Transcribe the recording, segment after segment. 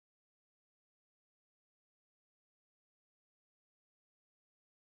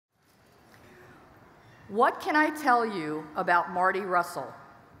What can I tell you about Marty Russell?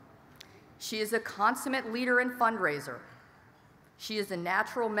 She is a consummate leader and fundraiser. She is a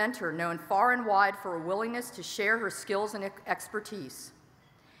natural mentor known far and wide for a willingness to share her skills and expertise.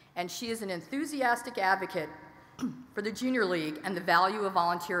 And she is an enthusiastic advocate for the Junior League and the value of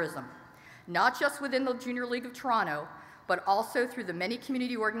volunteerism, not just within the Junior League of Toronto, but also through the many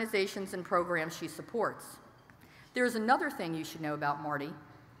community organizations and programs she supports. There's another thing you should know about Marty.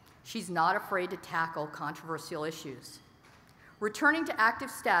 She's not afraid to tackle controversial issues. Returning to active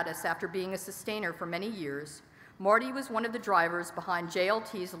status after being a sustainer for many years, Marty was one of the drivers behind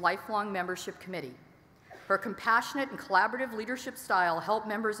JLT's lifelong membership committee. Her compassionate and collaborative leadership style helped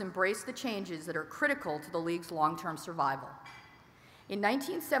members embrace the changes that are critical to the League's long-term survival. In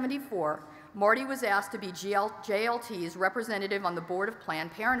 1974, Marty was asked to be JLT's representative on the board of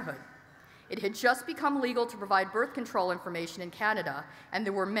Planned Parenthood. It had just become legal to provide birth control information in Canada, and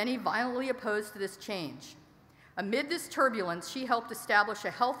there were many violently opposed to this change. Amid this turbulence, she helped establish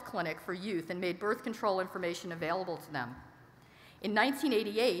a health clinic for youth and made birth control information available to them. In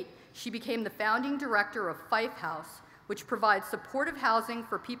 1988, she became the founding director of Fife House, which provides supportive housing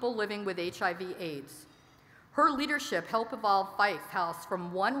for people living with HIV/AIDS. Her leadership helped evolve Fife House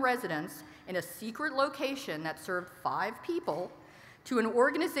from one residence in a secret location that served 5 people to an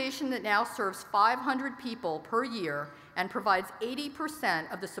organization that now serves 500 people per year and provides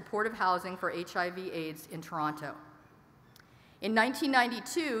 80% of the supportive housing for HIV/AIDS in Toronto. In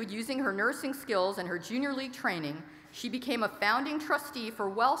 1992, using her nursing skills and her Junior League training, she became a founding trustee for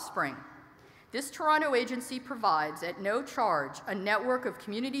Wellspring. This Toronto agency provides, at no charge, a network of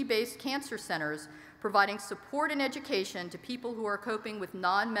community-based cancer centers providing support and education to people who are coping with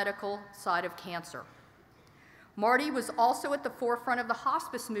non-medical side of cancer. Marty was also at the forefront of the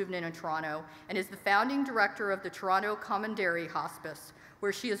hospice movement in Toronto and is the founding director of the Toronto Commandery Hospice,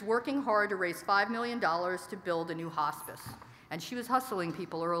 where she is working hard to raise $5 million to build a new hospice. And she was hustling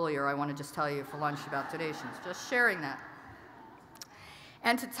people earlier, I want to just tell you, for lunch about donations, just sharing that.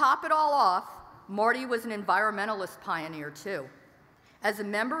 And to top it all off, Marty was an environmentalist pioneer too. As a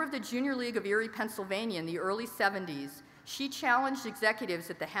member of the Junior League of Erie, Pennsylvania in the early 70s, she challenged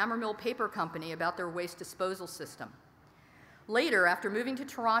executives at the Hammermill Paper Company about their waste disposal system. Later, after moving to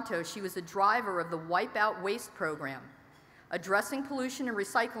Toronto, she was a driver of the Wipe Out Waste program, addressing pollution and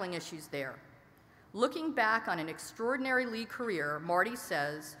recycling issues there. Looking back on an extraordinary league career, Marty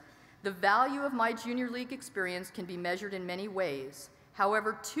says, "The value of my Junior League experience can be measured in many ways.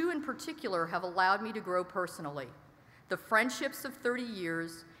 However, 2 in particular have allowed me to grow personally: the friendships of 30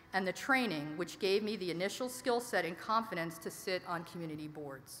 years and the training which gave me the initial skill set and confidence to sit on community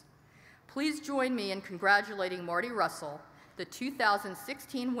boards." Please join me in congratulating Marty Russell, the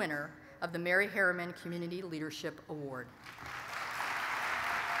 2016 winner of the Mary Harriman Community Leadership Award.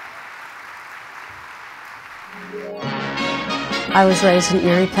 I was raised in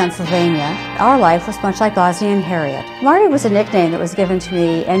Erie, Pennsylvania. Our life was much like Ozzie and Harriet. Marty was a nickname that was given to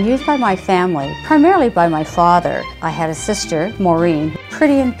me and used by my family, primarily by my father. I had a sister, Maureen,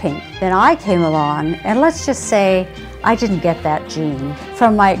 pretty in pink. Then I came along, and let's just say I didn't get that gene.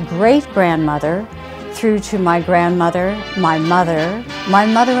 From my great-grandmother through to my grandmother, my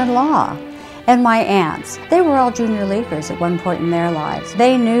mother-in-law, and my aunts. They were all junior leaguers at one point in their lives.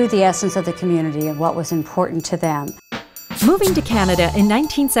 They knew the essence of the community and what was important to them. Moving to Canada in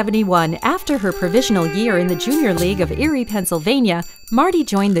 1971, after her provisional year in the Junior League of Erie, Pennsylvania, Marty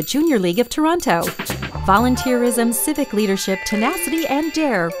joined the Junior League of Toronto. Volunteerism, civic leadership, tenacity, and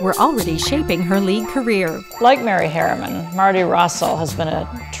dare were already shaping her league career. Like Mary Harriman, Marty Russell has been a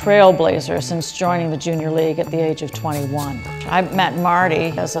trailblazer since joining the Junior League at the age of 21. I met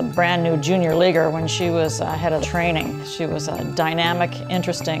Marty as a brand new junior leaguer when she was head of training. She was a dynamic,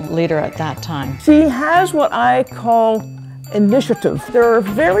 interesting leader at that time. She has what I call initiative. There are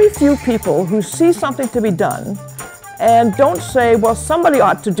very few people who see something to be done and don't say, well, somebody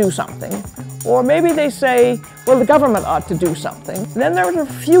ought to do something. Or maybe they say, well, the government ought to do something. Then there are a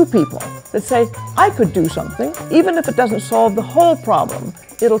few people that say, I could do something. Even if it doesn't solve the whole problem,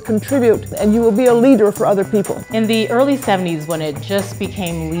 it'll contribute and you will be a leader for other people. In the early 70s, when it just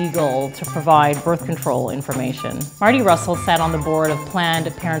became legal to provide birth control information, Marty Russell sat on the board of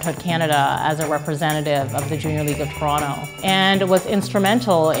Planned Parenthood Canada as a representative of the Junior League of Toronto, and was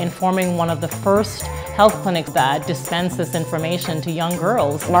instrumental in forming one of the first health clinics that dispensed this information to young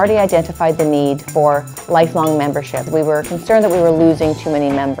girls. Marty identified the need for lifelong membership. We were concerned that we were losing too many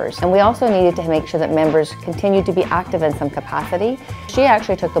members, and we also needed to make sure that members continued to be active in some capacity. She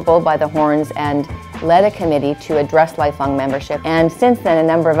actually took the bull by the horns and led a committee to address lifelong membership, and since then a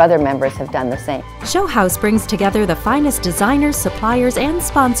number of other members have done the same. Show House brings together the finest designers, suppliers, and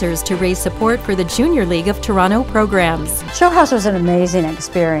sponsors to raise support for the Junior League of Toronto programs. Show House was an amazing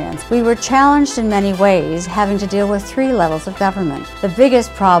experience. We were challenged in many ways, having to deal with 3 levels of government. The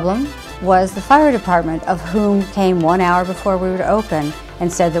biggest problem was the fire department, of whom came 1 hour before we were to open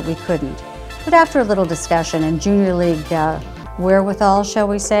and said that we couldn't. But after a little discussion and Junior League wherewithal, shall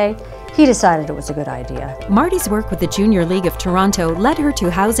we say, he decided it was a good idea. Marty's work with the Junior League of Toronto led her to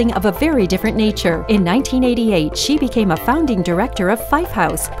housing of a very different nature. In 1988, she became a founding director of Fife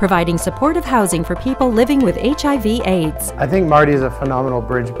House, providing supportive housing for people living with HIV/AIDS. I think Marty is a phenomenal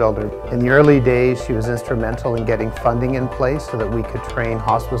bridge builder. In the early days, she was instrumental in getting funding in place so that we could train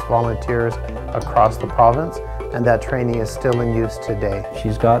hospice volunteers across the province, and that training is still in use today.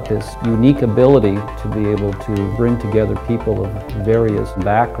 She's got this unique ability to be able to bring together people of various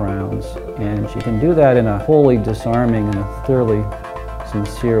backgrounds, and she can do that in a wholly disarming and a thoroughly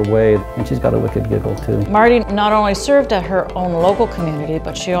sincere way, and she's got a wicked giggle too. Marty not only served at her own local community,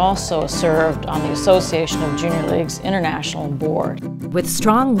 but she also served on the Association of Junior League's International Board. With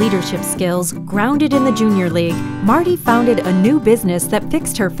strong leadership skills grounded in the Junior League, Marty founded a new business that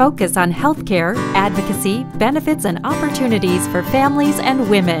fixed her focus on healthcare, advocacy, benefits, and opportunities for families and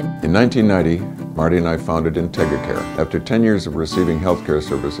women. In 1990, Marty and I founded IntegraCare. After 10 years of receiving healthcare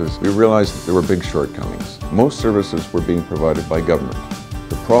services, we realized that there were big shortcomings. Most services were being provided by government.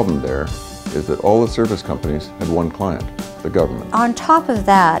 The problem there is that all the service companies had one client, the government. On top of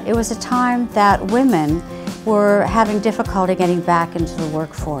that, it was a time that women were having difficulty getting back into the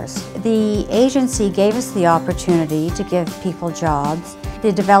workforce. The agency gave us the opportunity to give people jobs.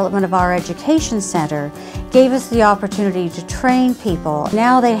 The development of our education center gave us the opportunity to train people.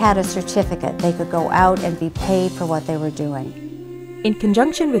 Now they had a certificate. They could go out and be paid for what they were doing. In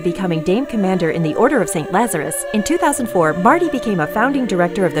conjunction with becoming Dame Commander in the Order of St. Lazarus, in 2004, Marty became a founding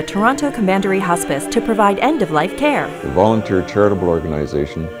director of the Toronto Commandery Hospice to provide end-of-life care. The volunteer charitable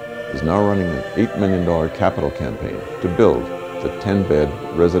organization is now running an $8 million capital campaign to build the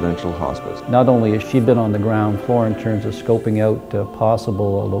 10-bed residential hospice. Not only has she been on the ground floor in terms of scoping out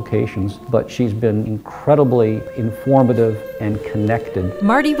possible locations, but she's been incredibly informative and connected.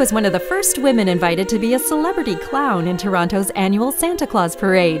 Marty was one of the first women invited to be a celebrity clown in Toronto's annual Santa Claus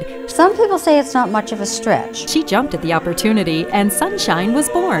Parade. Some people say it's not much of a stretch. She jumped at the opportunity, and Sunshine was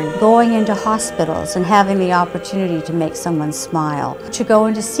born. Going into hospitals and having the opportunity to make someone smile, to go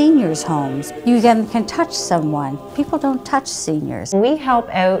into seniors' homes, you then can touch someone. People don't touch seniors. We help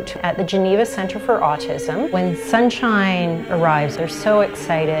out at the Geneva Center for Autism. When Sunshine arrives, they're so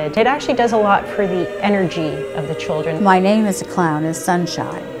excited. It actually does a lot for the energy of the children. My name as a clown is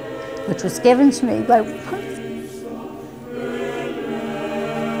Sunshine, which was given to me by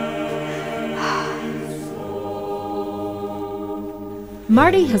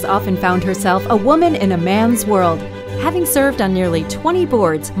Marty has often found herself a woman in a man's world. Having served on nearly 20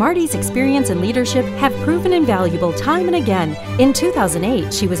 boards, Marty's experience and leadership have proven invaluable time and again. In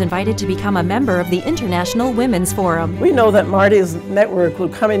 2008, she was invited to become a member of the International Women's Forum. We know that Marty's network will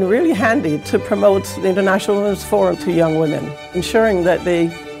come in really handy to promote the International Women's Forum to young women, ensuring that they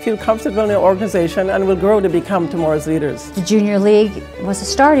feel comfortable in the organization and will grow to become tomorrow's leaders. The Junior League was a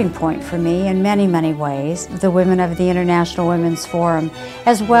starting point for me in many, many ways. The women of the International Women's Forum,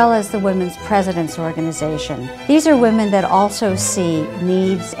 as well as the Women's Presidents Organization. These are women that also see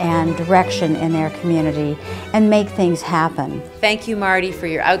needs and direction in their community and make things happen. Thank you, Marty, for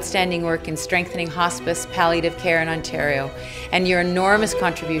your outstanding work in strengthening hospice palliative care in Ontario and your enormous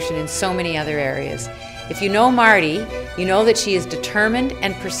contribution in so many other areas. If you know Marty, you know that she is determined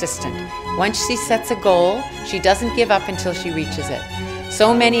and persistent. Once she sets a goal, she doesn't give up until she reaches it.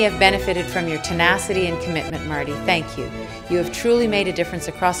 So many have benefited from your tenacity and commitment, Marty. Thank you. You have truly made a difference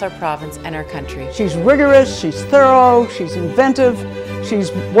across our province and our country. She's rigorous, she's thorough, she's inventive,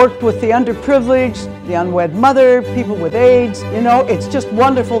 she's worked with the underprivileged, the unwed mother, people with AIDS. You know, it's just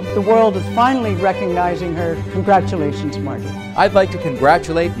wonderful. The world is finally recognizing her. Congratulations, Marty. I'd like to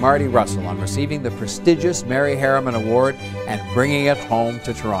congratulate Marty Russell on receiving the prestigious Mary Harriman Award and bringing it home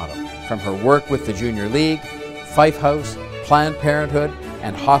to Toronto. From her work with the Junior League, Fife House, Planned Parenthood,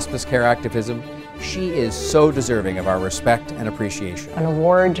 and hospice care activism, she is so deserving of our respect and appreciation. An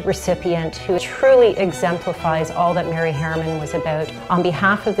award recipient who truly exemplifies all that Mary Harriman was about. On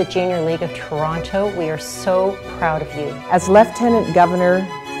behalf of the Junior League of Toronto, we are so proud of you. As Lieutenant Governor,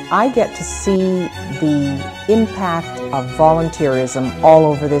 I get to see the impact of volunteerism all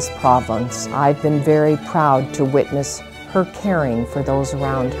over this province. I've been very proud to witness her caring for those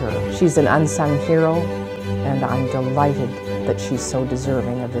around her. She's an unsung hero, and I'm delighted that she's so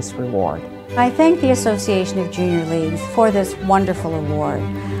deserving of this reward. I thank the Association of Junior Leagues for this wonderful award.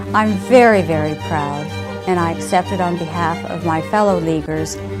 I'm very, very proud, and I accept it on behalf of my fellow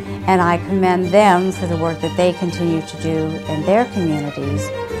leaguers, and I commend them for the work that they continue to do in their communities.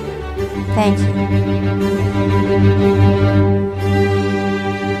 Thank you.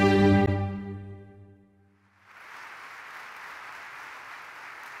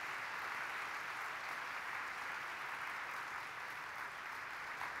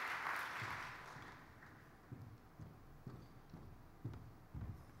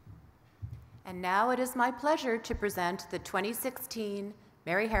 And now it is my pleasure to present the 2016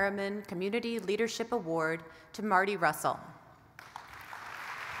 Mary Harriman Community Leadership Award to Marty Russell.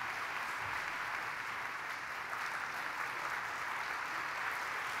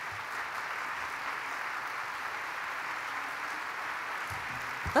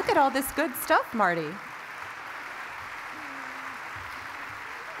 Look at all this good stuff, Marty.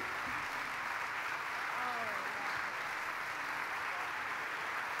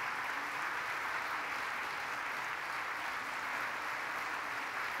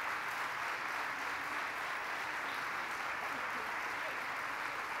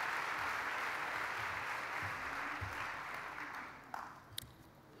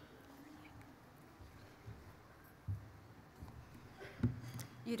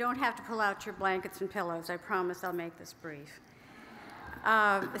 You don't have to pull out your blankets and pillows. I promise I'll make this brief.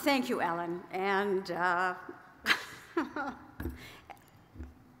 Thank you, Ellen. And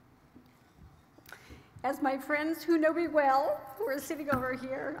as my friends who know me well, who are sitting over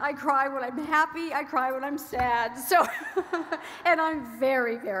here, I cry when I'm happy, I cry when I'm sad. So, and I'm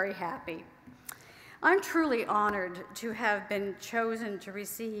very, very happy. I'm truly honored to have been chosen to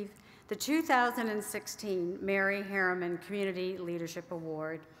receive the 2016 Mary Harriman Community Leadership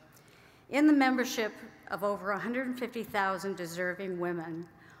Award. In the membership of over 150,000 deserving women,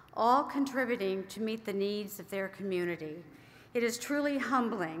 all contributing to meet the needs of their community, it is truly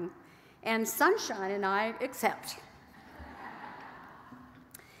humbling, and Sunshine and I accept.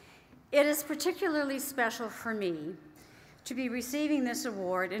 It is particularly special for me to be receiving this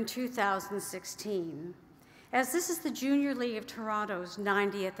award in 2016, as this is the Junior League of Toronto's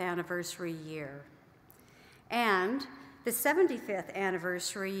 90th anniversary year, and the 75th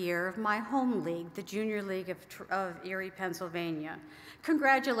anniversary year of my home league, the Junior League of Erie, Pennsylvania.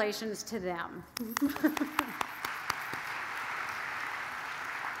 Congratulations to them.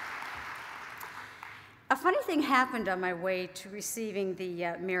 A funny thing happened on my way to receiving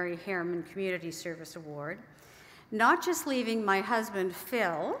the Mary Harriman Community Service Award. Not just leaving my husband,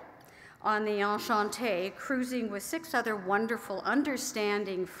 Phil, on the Enchanté, cruising with 6 other wonderful,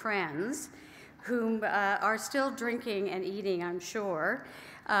 understanding friends whom are still drinking and eating, I'm sure,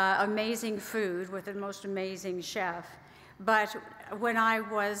 amazing food with the most amazing chef. But when I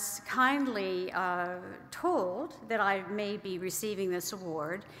was kindly told that I may be receiving this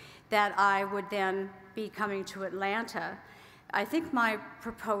award, that I would then be coming to Atlanta, I think my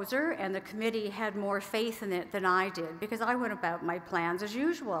proposer and the committee had more faith in it than I did, because I went about my plans as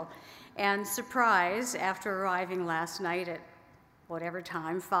usual. And surprise, after arriving last night at whatever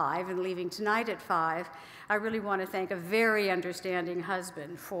time, 5, and leaving tonight at 5, I really want to thank a very understanding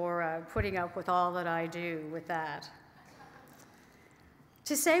husband for putting up with all that I do with that.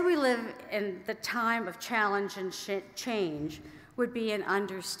 To say we live in the time of challenge and change would be an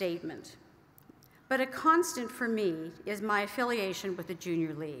understatement. But a constant for me is my affiliation with the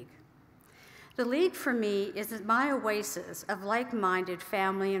Junior League. The League for me is my oasis of like-minded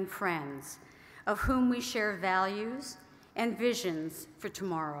family and friends, of whom we share values and visions for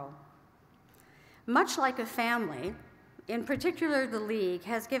tomorrow. Much like a family, in particular the League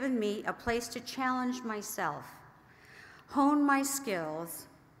has given me a place to challenge myself, hone my skills,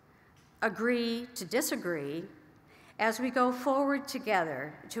 agree to disagree, as we go forward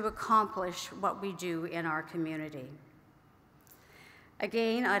together to accomplish what we do in our community.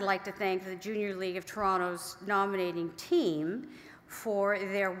 Again, I'd like to thank the Junior League of Toronto's nominating team for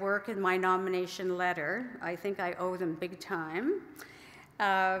their work in my nomination letter. I think I owe them big time.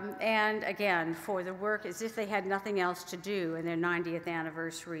 And again, for the work as if they had nothing else to do in their 90th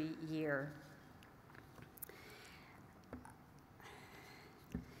anniversary year.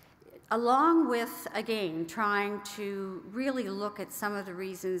 Along with, again, trying to really look at some of the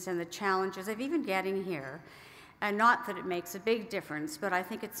reasons and the challenges of even getting here, and not that it makes a big difference, but I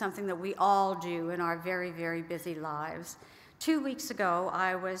think it's something that we all do in our very, very busy lives. 2 weeks ago,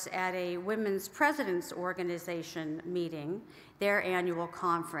 I was at a Women's Presidents Organization meeting, their annual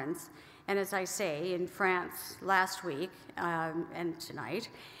conference, and as I say, in France last week and tonight,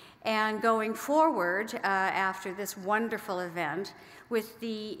 And going forward after this wonderful event with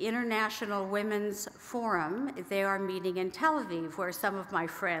the International Women's Forum, they are meeting in Tel Aviv, where some of my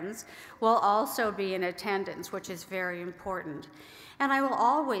friends will also be in attendance, which is very important. And I will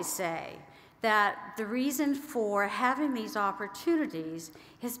always say that the reason for having these opportunities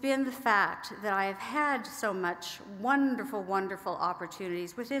has been the fact that I have had so much wonderful, wonderful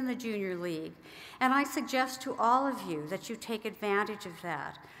opportunities within the Junior League. And I suggest to all of you that you take advantage of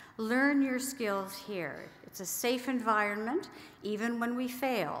that. Learn your skills here. It's a safe environment. Even when we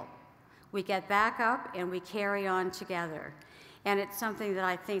fail, we get back up and we carry on together. And it's something that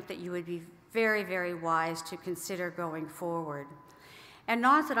I think that you would be very, very wise to consider going forward. And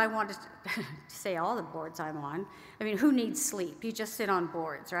not that I want to say all the boards I'm on. I mean, who needs sleep? You just sit on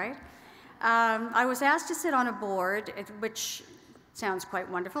boards, right? I was asked to sit on a board, which sounds quite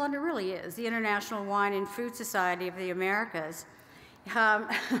wonderful, and it really is, the International Wine and Food Society of the Americas. And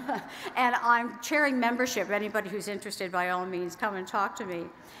I'm chairing membership. Anybody who's interested, by all means, come and talk to me.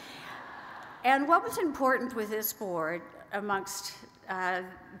 And what was important with this board, amongst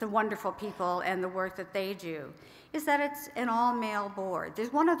the wonderful people and the work that they do, is that it's an all-male board.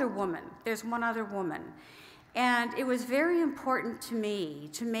 There's one other woman. And it was very important to me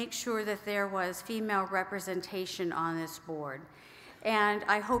to make sure that there was female representation on this board. And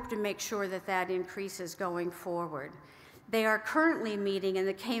I hope to make sure that that increases going forward. They are currently meeting in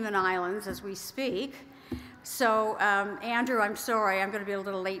the Cayman Islands as we speak. So, Andrew, I'm sorry, I'm going to be a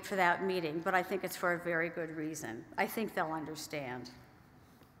little late for that meeting, but I think it's for a very good reason. I think they'll understand.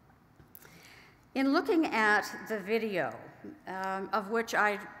 In looking at the video, of which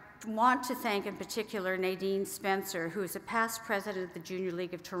I want to thank in particular Nadine Spencer, who is a past president of the Junior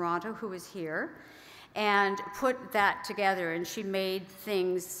League of Toronto, who is here, and put that together, and she made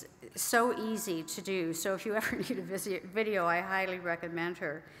things so easy to do. So if you ever need a video, I highly recommend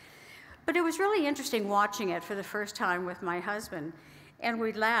her. But it was really interesting watching it for the first time with my husband, and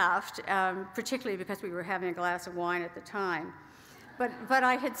we laughed, particularly because we were having a glass of wine at the time. But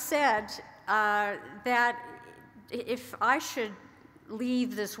I had said that if I should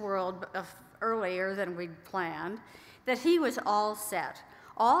leave this world earlier than we'd planned, that he was all set.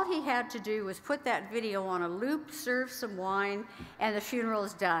 All he had to do was put that video on a loop, serve some wine, and the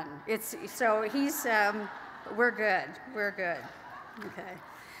funeral's done. So he's, we're good, okay.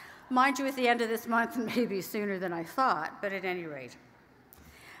 Mind you, at the end of this month, maybe sooner than I thought, but at any rate.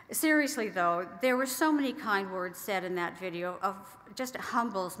 Seriously though, there were so many kind words said in that video of just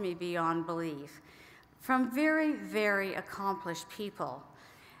humbles me beyond belief from very, very accomplished people.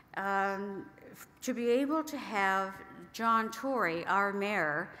 To be able to have John Tory, our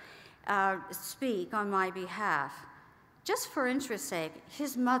mayor, speak on my behalf, just for interest's sake,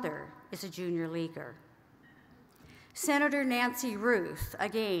 his mother is a junior leaguer. Senator Nancy Ruth,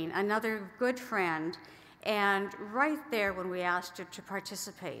 again, another good friend, and right there when we asked her to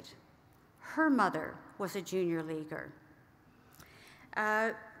participate, her mother was a junior leaguer.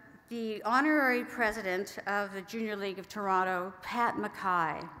 The honorary president of the Junior League of Toronto, Pat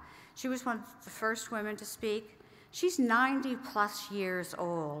Mackay, she was one of the first women to speak. She's 90+ years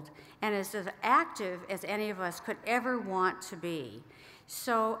old and is as active as any of us could ever want to be.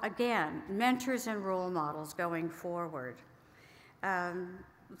 So again, mentors and role models going forward. The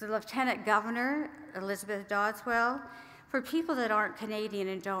Lieutenant Governor, Elizabeth Dodswell, for people that aren't Canadian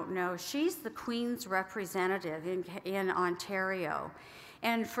and don't know, she's the Queen's representative in Ontario.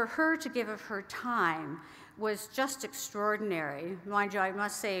 And for her to give of her time was just extraordinary. Mind you, I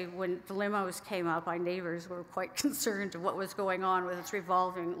must say, when the limos came up, my neighbors were quite concerned of what was going on with its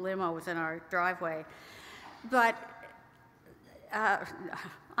revolving limos in our driveway. But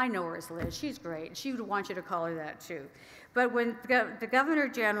I know her as Liz, she's great. She would want you to call her that too. But when the Governor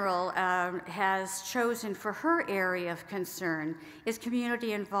General has chosen for her area of concern is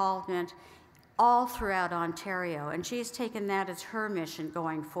community involvement all throughout Ontario, and she has taken that as her mission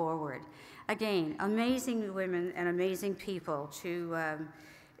going forward. Again, amazing women and amazing people to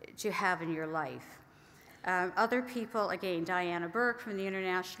have in your life. Other people, again, Diana Burke from the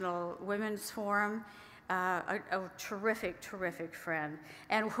International Women's Forum, a terrific, terrific friend.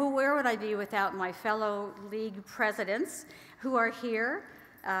 And where would I be without my fellow league presidents who are here?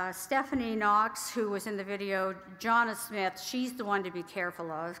 Stephanie Knox, who was in the video, Jonna Smith, she's the one to be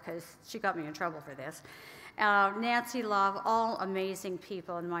careful of because she got me in trouble for this. Nancy Love, all amazing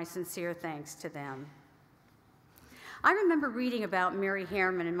people, and my sincere thanks to them. I remember reading about Mary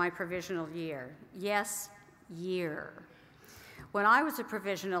Harriman in my provisional year. Yes, year. When I was a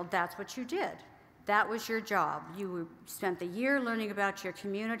provisional, that's what you did. That was your job. You spent the year learning about your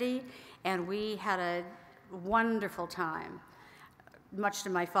community, and we had a wonderful time. much to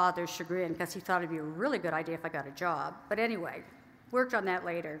my father's chagrin, because he thought it'd be a really good idea if I got a job. But anyway, worked on that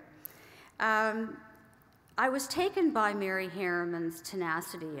later. I was taken by Mary Harriman's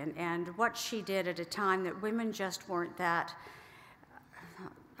tenacity and what she did at a time that women just weren't that,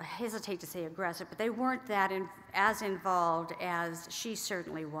 I hesitate to say aggressive, but they weren't that as involved as she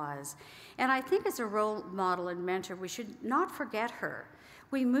certainly was. And I think as a role model and mentor, we should not forget her.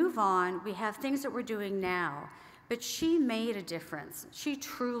 We move on, we have things that we're doing now, but she made a difference. She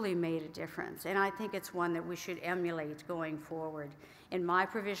truly made a difference, and I think it's one that we should emulate going forward. In my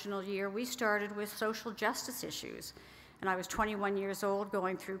provisional year, we started with social justice issues, and I was 21 years old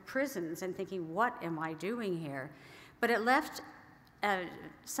going through prisons and thinking, what am I doing here? But it left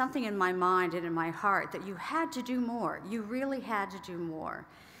something in my mind and in my heart that you had to do more. You really had to do more.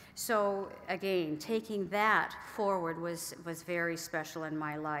 So again, taking that forward was very special in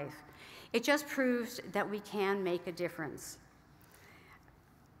my life. It just proves that we can make a difference.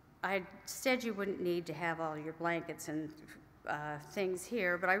 I said you wouldn't need to have all your blankets and things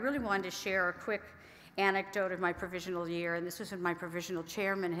here, but I really wanted to share a quick anecdote of my provisional year, and this was when my provisional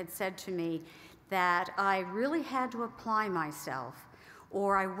chairman had said to me that I really had to apply myself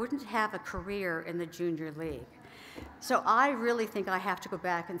or I wouldn't have a career in the Junior League. So I really think I have to go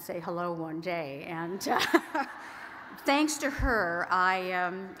back and say hello one day, and thanks to her,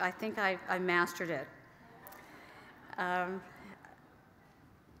 I think I mastered it.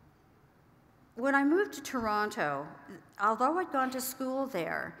 When I moved to Toronto, although I'd gone to school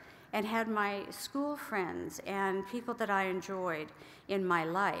there and had my school friends and people that I enjoyed in my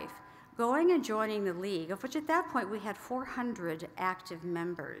life, going and joining the League, of which at that point we had 400 active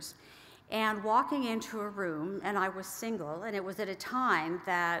members, and walking into a room, and I was single, and it was at a time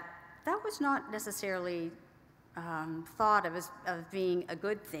that was not necessarily thought of as being a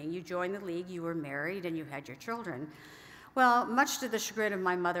good thing. You joined the League, you were married, and you had your children. Well, much to the chagrin of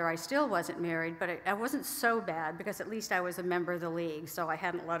my mother, I still wasn't married, but it wasn't so bad because at least I was a member of the League, so I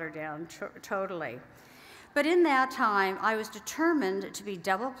hadn't let her down totally. But in that time, I was determined to be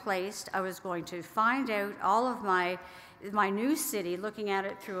double-placed. I was going to find out all of my new city, looking at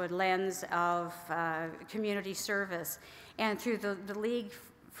it through a lens of community service, and through the League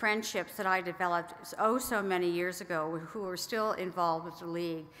friendships that I developed so many years ago who are still involved with the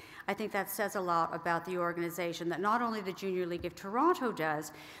League. I think that says a lot about the organization that not only the Junior League of Toronto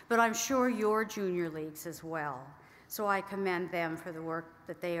does, but I'm sure your junior leagues as well. So I commend them for the work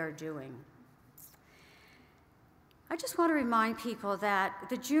that they are doing. I just want to remind people that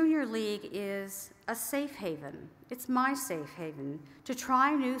the Junior League is a safe haven. It's my safe haven to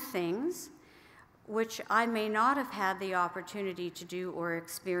try new things, which I may not have had the opportunity to do or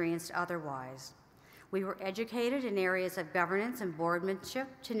experienced otherwise. We were educated in areas of governance and boardmanship,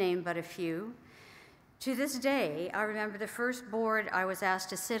 to name but a few. To this day, I remember the first board I was asked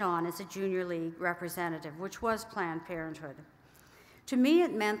to sit on as a Junior League representative, which was Planned Parenthood. To me,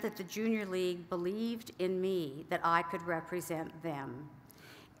 it meant that the Junior League believed in me, that I could represent them.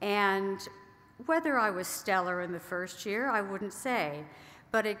 And whether I was stellar in the first year, I wouldn't say,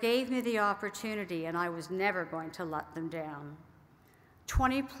 but it gave me the opportunity, and I was never going to let them down.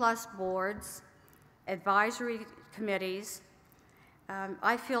 20-plus boards, advisory committees.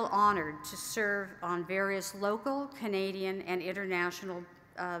 I feel honored to serve on various local, Canadian, and international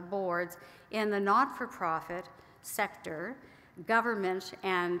boards in the not-for-profit sector, government,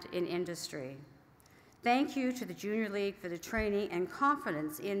 and in industry. Thank you to the Junior League for the training and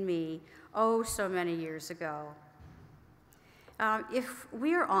confidence in me so many years ago. If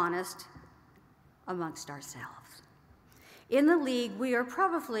we are honest amongst ourselves, in the League we are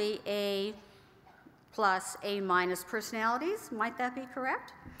probably A+ A- personalities, might that be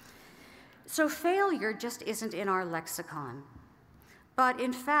correct? So failure just isn't in our lexicon, but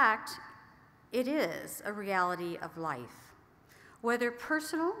in fact it is a reality of life. Whether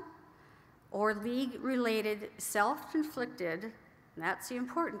personal or League-related self-inflicted, that's the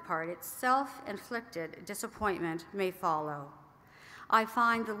important part, it's self-inflicted disappointment may follow. I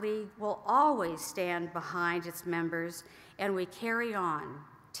find the League will always stand behind its members, and we carry on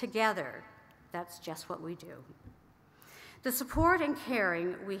together. That's just what we do. The support and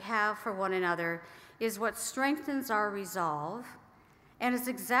caring we have for one another is what strengthens our resolve, and is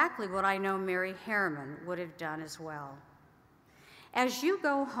exactly what I know Mary Harriman would have done as well. As you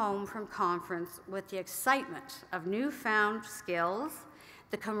go home from conference with the excitement of newfound skills,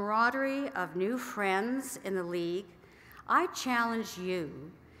 the camaraderie of new friends in the League, I challenge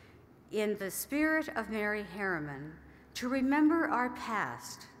you, in the spirit of Mary Harriman, to remember our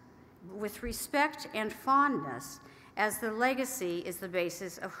past with respect and fondness, as the legacy is the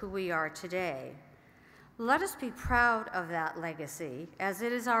basis of who we are today. Let us be proud of that legacy, as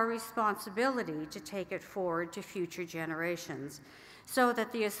it is our responsibility to take it forward to future generations, so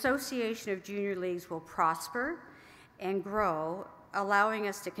that the Association of Junior Leagues will prosper and grow, allowing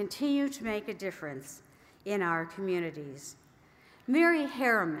us to continue to make a difference in our communities. Mary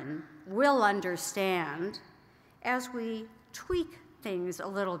Harriman will understand as we tweak things a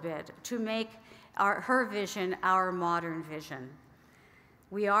little bit to make her vision our modern vision.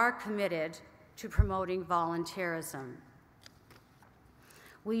 We are committed to promoting volunteerism.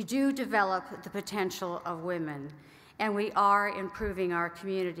 We do develop the potential of women, and we are improving our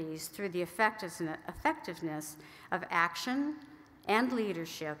communities through the effectiveness of action and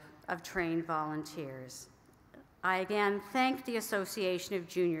leadership of trained volunteers. I again thank the Association of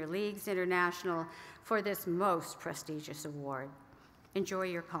Junior Leagues International for this most prestigious award. Enjoy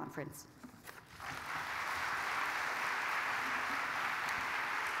your conference.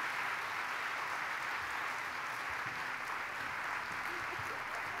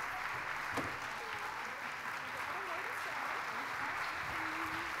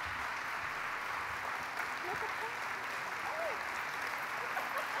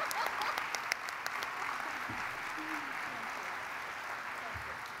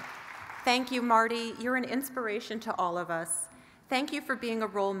 Thank you, Marty. You're an inspiration to all of us. Thank you for being a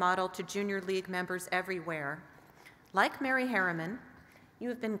role model to Junior League members everywhere. Like Mary Harriman, you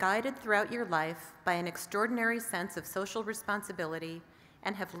have been guided throughout your life by an extraordinary sense of social responsibility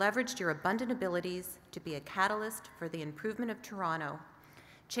and have leveraged your abundant abilities to be a catalyst for the improvement of Toronto,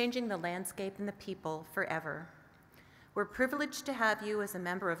 changing the landscape and the people forever. We're privileged to have you as a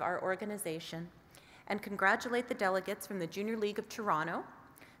member of our organization and congratulate the delegates from the Junior League of Toronto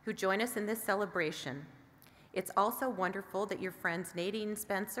who join us in this celebration. It's also wonderful that your friends Nadine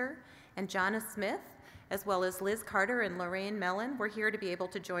Spencer and Jonna Smith, as well as Liz Carter and Lorraine Mellon, were here to be able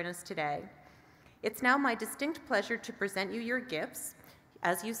to join us today. It's now my distinct pleasure to present you your gifts.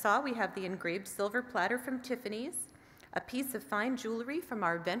 As you saw, we have the engraved silver platter from Tiffany's, a piece of fine jewelry from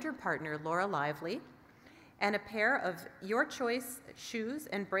our vendor partner, Laura Lively, and a pair of your choice shoes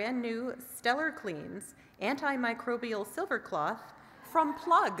and brand new Stellar Cleans antimicrobial silver cloth from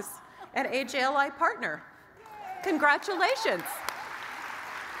Plugs, an AJLI partner. Congratulations.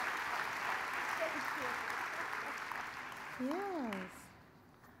 Yes.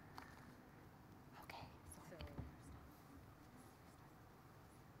 Okay.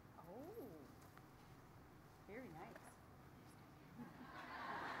 Oh, very nice.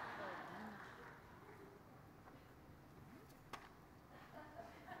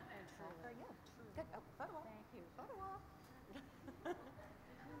 Good. Oh, photo op. Thank you. Photo op.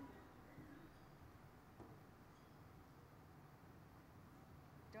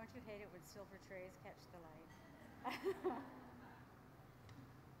 Don't you hate it when silver trays catch the light?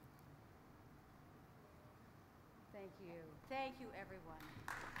 Thank you. Thank you, everyone.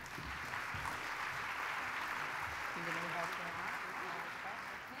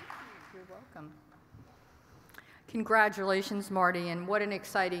 You're welcome. Congratulations, Marty, and what an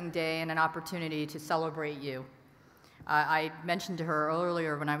exciting day and an opportunity to celebrate you. I mentioned to her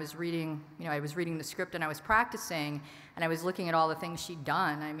earlier when I was reading, I was reading the script and I was practicing, and I was looking at all the things she'd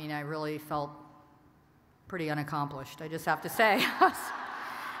done. I mean, I really felt pretty unaccomplished, I just have to say. I was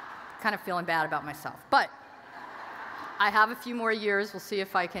kind of feeling bad about myself. But I have a few more years. We'll see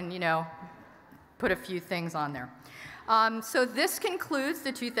if I can, put a few things on there. So this concludes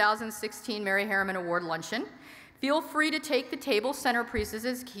the 2016 Mary Harriman Award Luncheon. Feel free to take the table centerpieces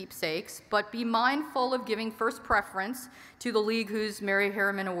as keepsakes, but be mindful of giving first preference to the league whose Mary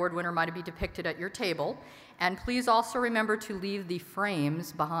Harriman Award winner might be depicted at your table. And please also remember to leave the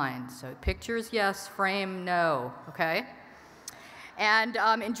frames behind. So pictures, yes, frame, no, okay? And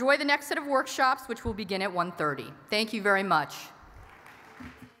enjoy the next set of workshops, which will begin at 1:30. Thank you very much.